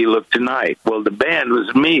The Way You Look Tonight. Well, the band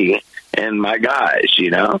was me and my guys,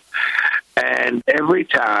 you know. And every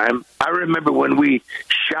time, I remember when we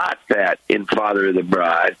shot that in Father of the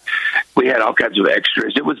Bride, we had all kinds of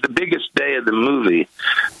extras. It was the biggest day of the movie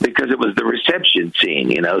because it was the reception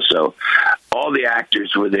scene, you know, so all the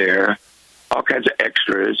actors were there, all kinds of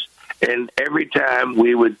extras, and every time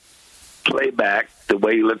we would play back The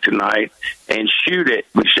Way You Look Tonight and shoot it,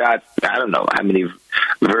 we shot, I don't know how many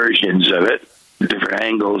versions of it, different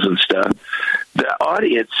angles and stuff. The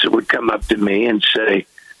audience would come up to me and say,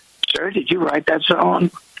 sir, did you write that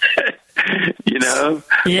song? You know?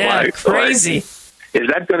 Yeah, crazy. Is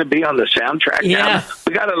that going to be on the soundtrack now?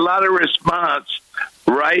 We got a lot of response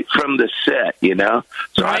right from the set, you know?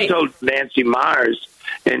 So I told Nancy Myers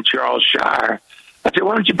and Charles Shire, I said,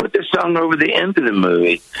 why don't you put this song over the end of the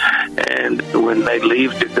movie? And when they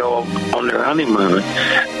leave to go on their honeymoon,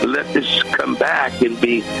 let this come back and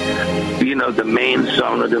be, you know, the main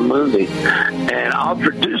song of the movie. And I'll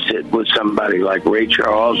produce it with somebody like Ray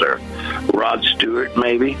Charles or Rod Stewart,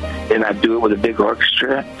 maybe. And I'd do it with a big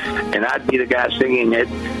orchestra. And I'd be the guy singing it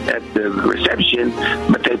at the reception.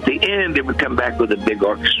 But at the end, it would come back with a big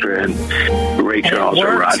orchestra and Ray Charles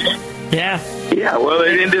or Rod. Yeah, well,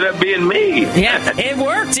 it ended up being me. Yeah, it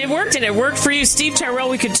worked, and it worked for you. Steve Tyrell,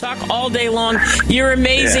 we could talk all day long. You're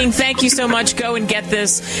amazing. Yeah. Thank you so much. Go and get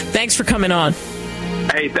this. Thanks for coming on.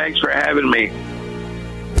 Hey, thanks for having me.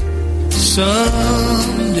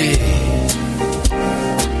 Someday,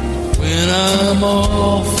 when I'm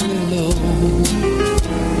awfully low,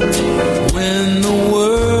 when the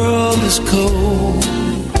world is cold.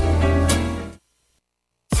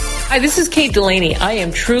 Hi, this is Kate Delaney. I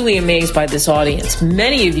am truly amazed by this audience.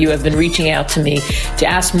 Many of you have been reaching out to me to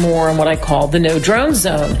ask more on what I call the No Drone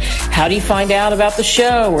Zone. How do you find out about the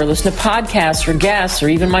show or listen to podcasts or guests or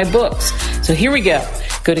even my books? So here we go.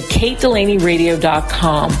 Go to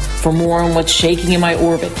KateDelaneyRadio.com for more on what's shaking in my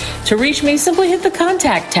orbit. To reach me, simply hit the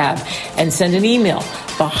contact tab and send an email.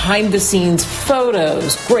 Behind the scenes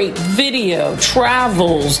photos, great video,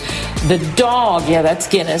 travels, the dog. Yeah, that's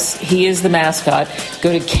Guinness. He is the mascot.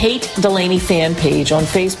 Go to Kate Delaney fan page on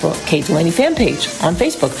Facebook. Kate Delaney fan page on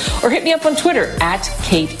Facebook. Or hit me up on Twitter at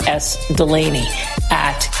Kate S. Delaney.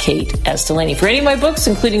 At Kate S. Delaney. For any of my books,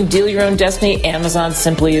 including Deal Your Own Destiny, Amazon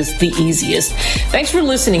simply is the easiest. Thanks for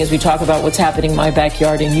listening as we talk about what's happening in my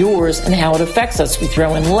backyard and yours and how it affects us. We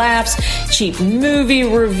throw in laughs, cheap movie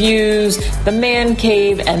reviews, the man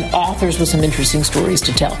cave, and authors with some interesting stories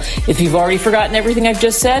to tell. If you've already forgotten everything I've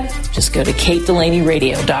just said, just go to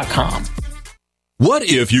KateDelaneyRadio.com. What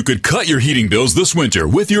if you could cut your heating bills this winter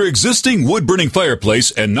with your existing wood-burning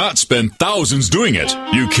fireplace and not spend thousands doing it?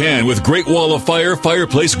 You can with Great Wall of Fire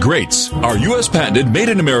fireplace grates. Our U.S. patented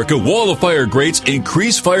made-in-America Wall of Fire grates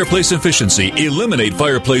increase fireplace efficiency, eliminate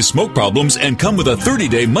fireplace smoke problems, and come with a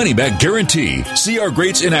 30-day money-back guarantee. See our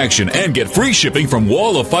grates in action and get free shipping from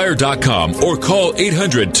walloffire.com or call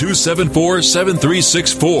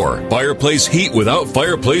 800-274-7364. Fireplace heat without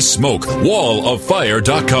fireplace smoke.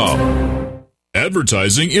 walloffire.com.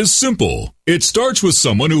 Advertising is simple. It starts with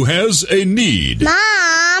someone who has a need.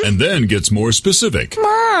 Mom! And then gets more specific.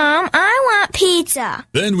 Mom, I want pizza.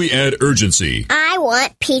 Then we add urgency. I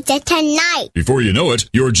want pizza tonight. Before you know it,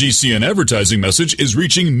 your GCN advertising message is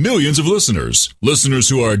reaching millions of listeners. Listeners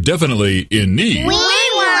who are definitely in need. We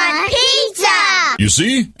want pizza! You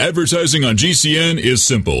see, advertising on GCN is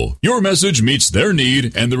simple. Your message meets their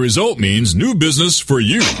need, and the result means new business for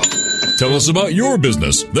you. Tell us about your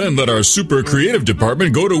business. Then let our super creative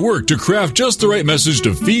department go to work to craft just the right message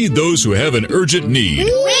to feed those who have an urgent need.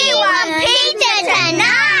 We want pizza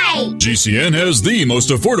tonight! GCN has the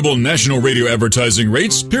most affordable national radio advertising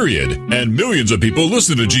rates, period. And millions of people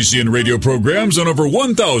listen to GCN radio programs on over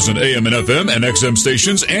 1,000 AM and FM and XM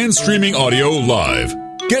stations and streaming audio live.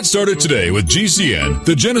 Get started today with GCN,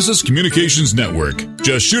 the Genesis Communications Network.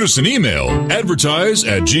 Just shoot us an email,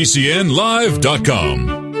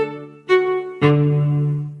 advertise@gcnlive.com.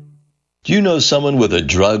 Do you know someone with a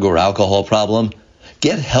drug or alcohol problem?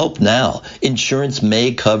 Get help now. Insurance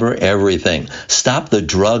may cover everything. Stop the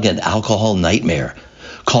drug and alcohol nightmare.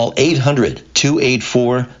 Call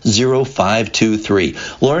 800-284-0523.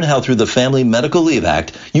 Learn how through the Family Medical Leave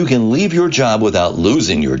Act, you can leave your job without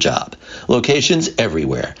losing your job. Locations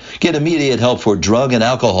everywhere. Get immediate help for drug and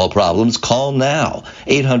alcohol problems. Call now.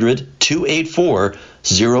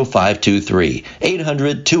 800-284-0523.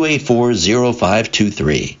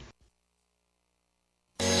 800-284-0523.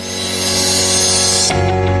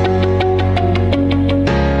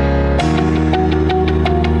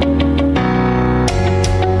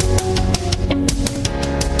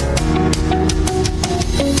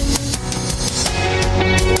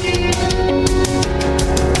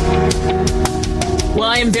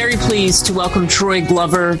 I am very pleased to welcome Troy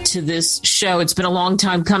Glover to this show. It's been a long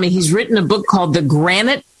time coming. He's written a book called The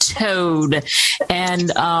Granite Toad.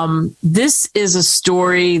 And this is a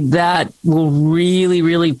story that will really,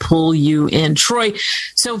 really pull you in. Troy,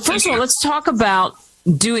 so first of all, let's talk about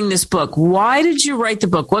doing this book. Why did you write the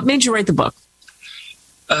book? What made you write the book?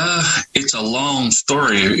 It's a long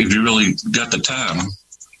story if you really got the time.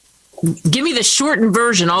 Give me the shortened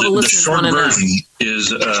version. All the listeners want to know. The short version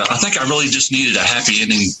is, I think I really just needed a happy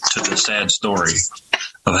ending to the sad story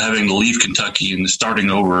of having to leave Kentucky and starting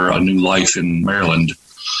over a new life in Maryland.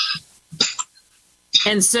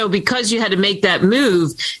 And so because you had to make that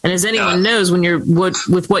move, and as anyone knows, when you're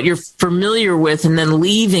with what you're familiar with and then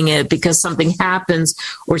leaving it because something happens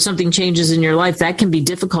or something changes in your life, that can be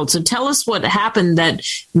difficult. So tell us what happened that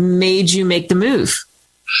made you make the move.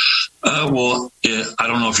 I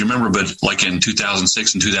don't know if you remember, but like in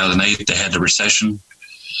 2006 and 2008, they had the recession,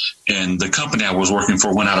 and the company I was working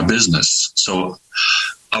for went out of business. So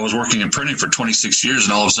I was working in printing for 26 years,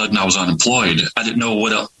 and all of a sudden I was unemployed. I didn't know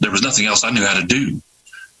what else. There was nothing else I knew how to do,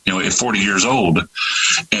 at 40 years old.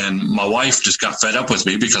 And my wife just got fed up with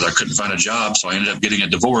me because I couldn't find a job, so I ended up getting a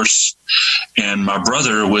divorce. And my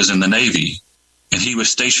brother was in the Navy, and he was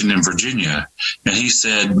stationed in Virginia, and he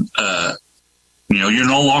said, you're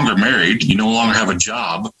no longer married. You no longer have a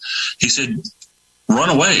job. He said, run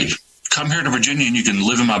away. Come here to Virginia and you can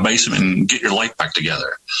live in my basement and get your life back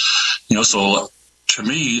together. So to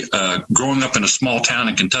me, growing up in a small town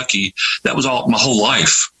in Kentucky, that was all my whole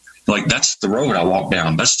life. Like, that's the road I walked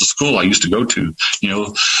down. That's the school I used to go to,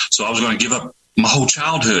 So I was going to give up my whole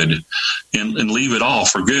childhood and leave it all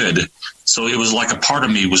for good. So it was like a part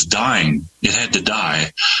of me was dying. It had to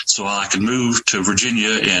die so I could move to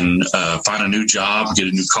Virginia and find a new job, get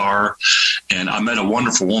a new car. And I met a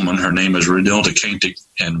wonderful woman. Her name is Renilda Kaintic,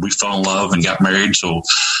 and we fell in love and got married. So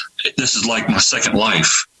this is like my second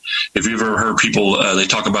life. If you've ever heard people, they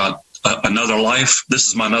talk about another life, this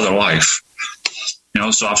is my another life.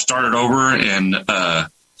 So I've started over, and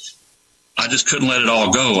I just couldn't let it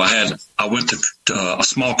all go. I went to a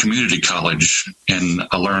small community college, and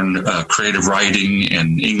I learned creative writing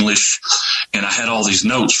and English, and I had all these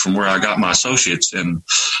notes from where I got my associates, and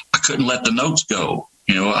I couldn't let the notes go.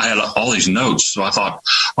 I had all these notes, so I thought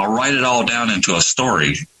I'll write it all down into a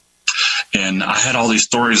story. And I had all these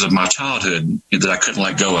stories of my childhood that I couldn't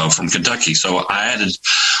let go of from Kentucky. So I added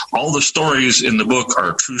all the stories in the book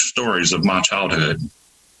are true stories of my childhood.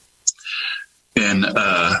 And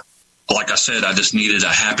like I said, I just needed a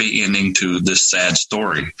happy ending to this sad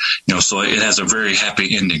story. So it has a very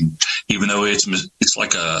happy ending, even though it's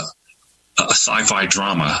like a sci-fi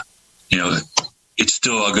drama. It's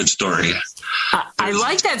still a good story. I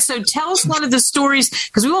like that. So tell us one of the stories,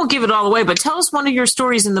 because we won't give it all away, but tell us one of your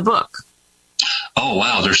stories in the book. Oh,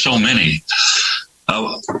 wow. There's so many.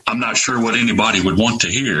 I'm not sure what anybody would want to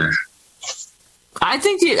hear. I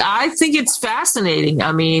think it's fascinating.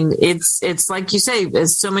 I mean, it's like you say,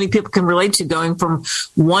 as so many people can relate to, going from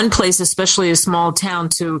one place, especially a small town,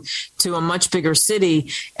 to a much bigger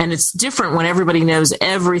city. And it's different when everybody knows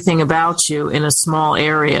everything about you in a small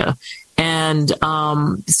area. And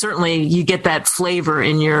certainly you get that flavor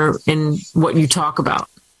in what you talk about.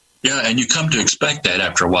 Yeah, and you come to expect that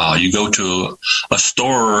after a while. You go to a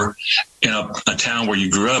store in a town where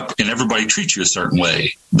you grew up, and everybody treats you a certain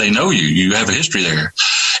way. They know you. You have a history there.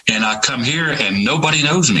 And I come here, and nobody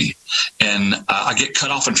knows me. And I get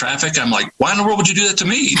cut off in traffic. I'm like, why in the world would you do that to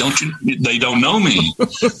me? They don't know me.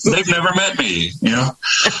 They've never met me,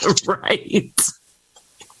 Right.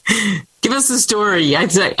 Give us a story.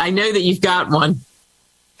 I know that you've got one.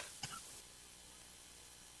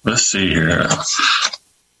 Let's see here.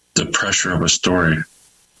 The pressure of a story.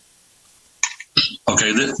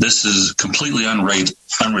 Okay, this is completely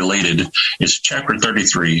unrelated. It's chapter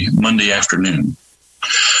 33, Monday afternoon.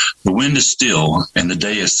 The wind is still and the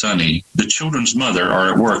day is sunny. The children's mother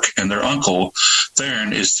are at work, and their uncle,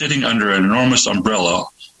 Theron, is sitting under an enormous umbrella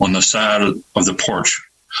on the side of the porch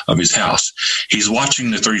of his house. He's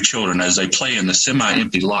watching the three children as they play in the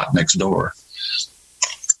semi-empty lot next door.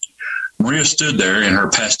 Maria stood there in her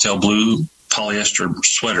pastel blue polyester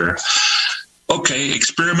sweater. Okay,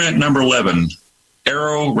 experiment number 11,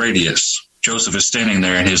 arrow radius. Joseph is standing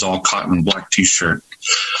there in his all cotton black T-shirt.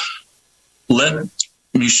 Let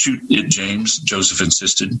me shoot it, James, Joseph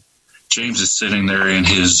insisted. James is sitting there in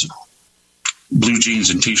his blue jeans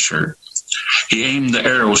and T-shirt. He aimed the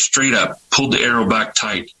arrow straight up, pulled the arrow back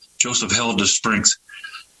tight. Joseph held his strength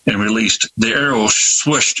and released. The arrow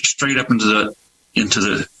swished straight up into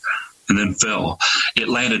the and then fell. It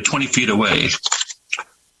landed 20 feet away.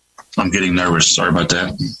 I'm getting nervous. Sorry about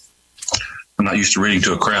that. I'm not used to reading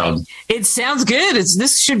to a crowd. It sounds good.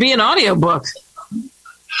 This should be an audiobook.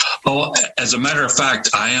 Oh, as a matter of fact,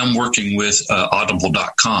 I am working with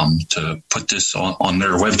audible.com to put this on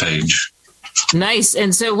their webpage. Nice.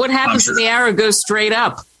 And so what happens when the arrow goes straight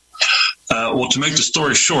up? Well, to make the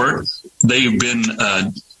story short, they've been...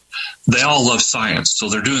 they all love science, so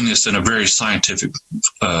they're doing this in a very scientific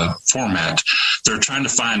format. They're trying to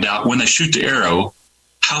find out when they shoot the arrow,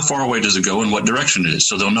 how far away does it go and what direction it is,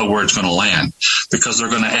 so they'll know where it's going to land, because they're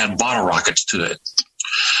going to add bottle rockets to it.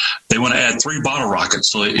 They want to add 3 bottle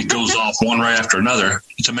rockets so it goes off one right after another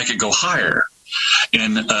to make it go higher.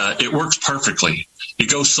 And it works perfectly. It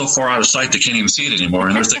goes so far out of sight they can't even see it anymore.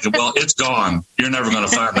 And they're thinking, well, it's gone. You're never going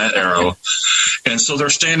to find that arrow. And so they're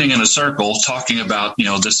standing in a circle talking about,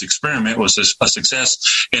 this experiment was a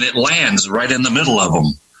success, and it lands right in the middle of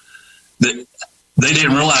them. They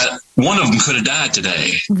didn't realize one of them could have died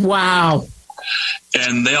today. Wow.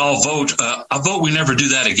 And they all vote, I vote we never do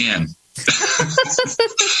that again.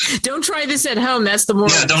 Don't try this at home. That's the moral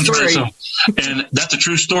don't story. Try so. And that's a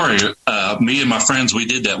true story. Me and my friends, we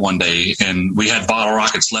did that one day, and we had bottle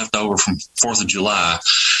rockets left over from 4th of July.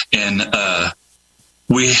 And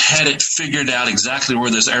we had it figured out exactly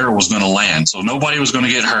where this arrow was going to land. So nobody was going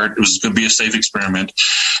to get hurt. It was going to be a safe experiment.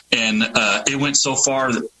 And it went so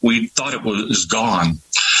far that we thought it was gone.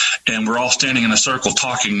 And we're all standing in a circle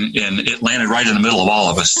talking, and it landed right in the middle of all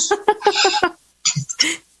of us.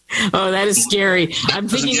 Oh, that is scary. I'm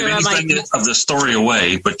thinking about of the story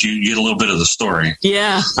away, but you get a little bit of the story.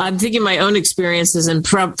 Yeah, I'm thinking my own experiences, and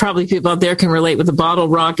probably people out there can relate with the bottle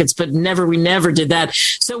rockets, but we never did that.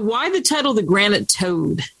 So why the title, The Granite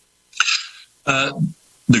Toad?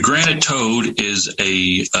 The granite toad is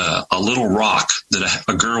a little rock that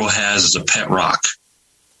a girl has as a pet rock,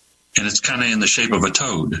 and it's kind of in the shape of a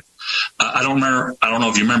toad. I don't know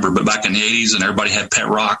if you remember, but back in the 80s, and everybody had pet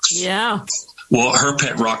rocks. Yeah. Well, her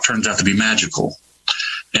pet rock turns out to be magical,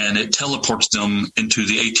 and it teleports them into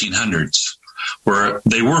the 1800s, where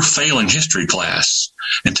they were failing history class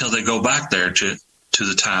until they go back there to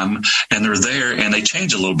the time, and they're there, and they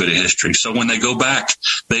change a little bit of history. So when they go back,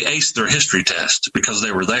 they ace their history test because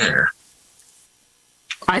they were there.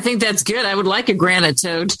 I think that's good. I would like a granite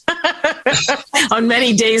toad on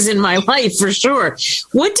many days in my life, for sure.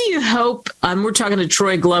 What do you hope, we're talking to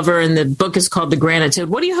Troy Glover, and the book is called The Granite Toad.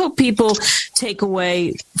 What do you hope people take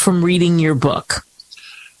away from reading your book?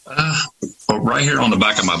 Well, right here on the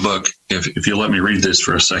back of my book, if you'll let me read this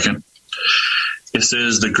for a second, it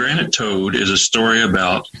says, "The Granite Toad is a story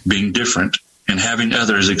about being different and having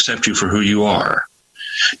others accept you for who you are.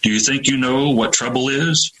 Do you think you know what trouble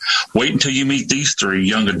is? Wait until you meet these 3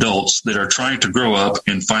 young adults that are trying to grow up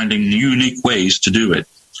and finding unique ways to do it.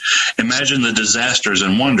 Imagine the disasters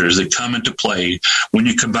and wonders that come into play when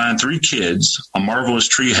you combine 3 kids, a marvelous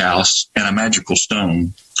treehouse, and a magical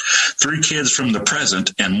stone. 3 kids from the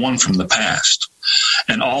present and 1 from the past.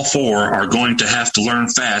 And all 4 are going to have to learn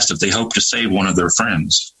fast if they hope to save one of their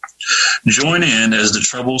friends. Join in as the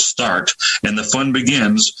troubles start and the fun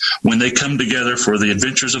begins when they come together for the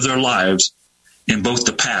adventures of their lives in both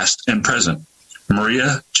the past and present.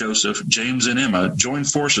 Maria, Joseph, James, and Emma join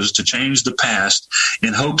forces to change the past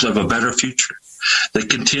in hopes of a better future. They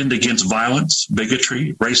contend against violence,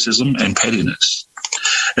 bigotry, racism, and pettiness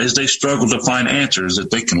as they struggle to find answers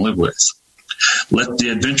that they can live with. Let the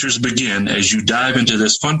adventures begin as you dive into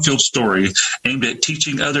this fun-filled story aimed at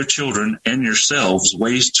teaching other children and yourselves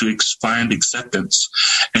ways to find acceptance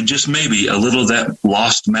and just maybe a little of that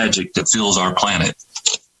lost magic that fills our planet."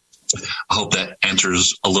 I hope that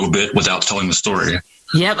answers a little bit without telling the story.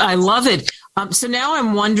 Yep, I love it. So now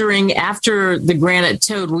I'm wondering, after The Granite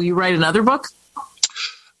Toad, will you write another book?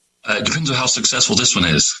 It depends on how successful this one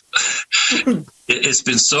is. It's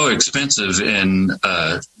been so expensive and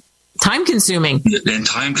time-consuming. And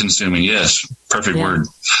time-consuming, yes. Perfect word.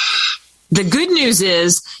 The good news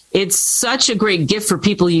is it's such a great gift for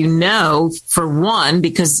people you know, for one,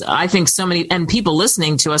 because I think so many, and people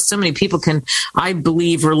listening to us, so many people can, I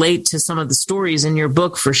believe, relate to some of the stories in your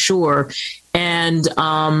book for sure. And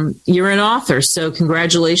you're an author, so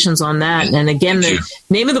congratulations on that. And again, the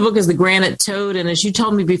name of the book is The Granite Toad. And as you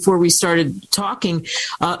told me before we started talking,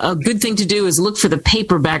 a good thing to do is look for the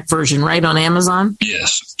paperback version, right, on Amazon?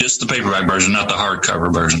 Yes, just the paperback version, not the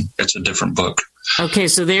hardcover version. It's a different book. Okay,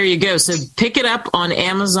 so there you go. So pick it up on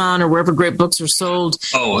Amazon or wherever great books are sold.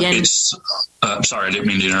 Oh, it's sorry, I didn't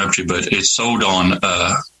mean to interrupt you, but it's sold on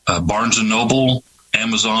Barnes & Noble,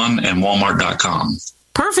 Amazon, and Walmart.com.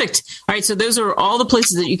 Perfect. All right, so those are all the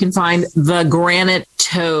places that you can find The Granite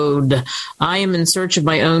Toad. I am in search of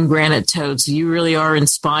my own granite toad, so you really are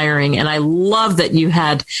inspiring. And I love that you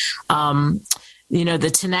had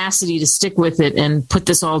the tenacity to stick with it and put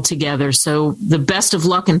this all together. So the best of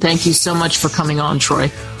luck, and thank you so much for coming on, Troy.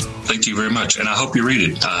 Thank you very much, and I hope you read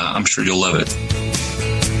it. I'm sure you'll love it.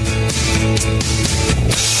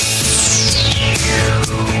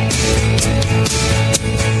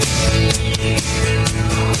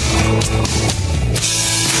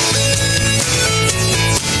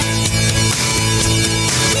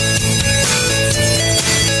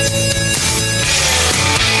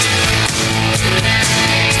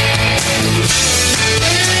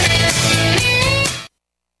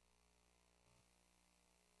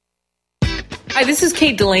 Hi, this is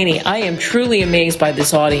Kate Delaney. I am truly amazed by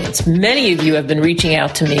this audience. Many of you have been reaching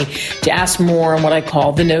out to me to ask more on what I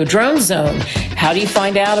call the No Drone Zone. How do you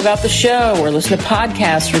find out about the show or listen to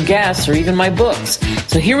podcasts or guests or even my books?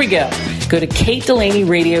 So here we go. Go to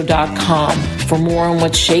KateDelaneyRadio.com for more on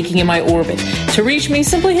what's shaking in my orbit. To reach me,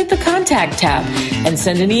 simply hit the contact tab and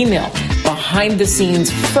send an email. Behind the scenes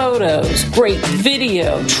photos, great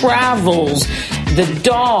video, travels, the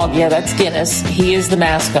dog, yeah, that's Guinness. He is the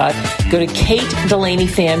mascot. Go to Kate Delaney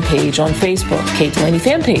fan page on Facebook. Kate Delaney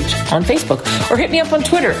fan page on Facebook. Or hit me up on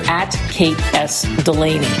Twitter at Kate S.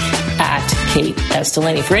 Delaney. at Kate S.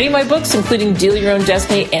 Delaney. For any of my books, including Deal Your Own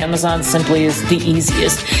Destiny, Amazon simply is the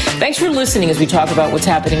easiest. Thanks for listening as we talk about what's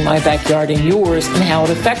happening in my backyard and yours and how it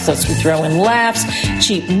affects us. We throw in laughs,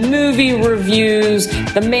 cheap movie reviews,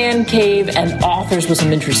 the man cave, and authors with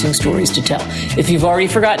some interesting stories to tell. If you've already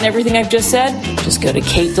forgotten everything I've just said, just go to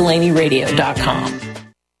KateDelaneyRadio.com.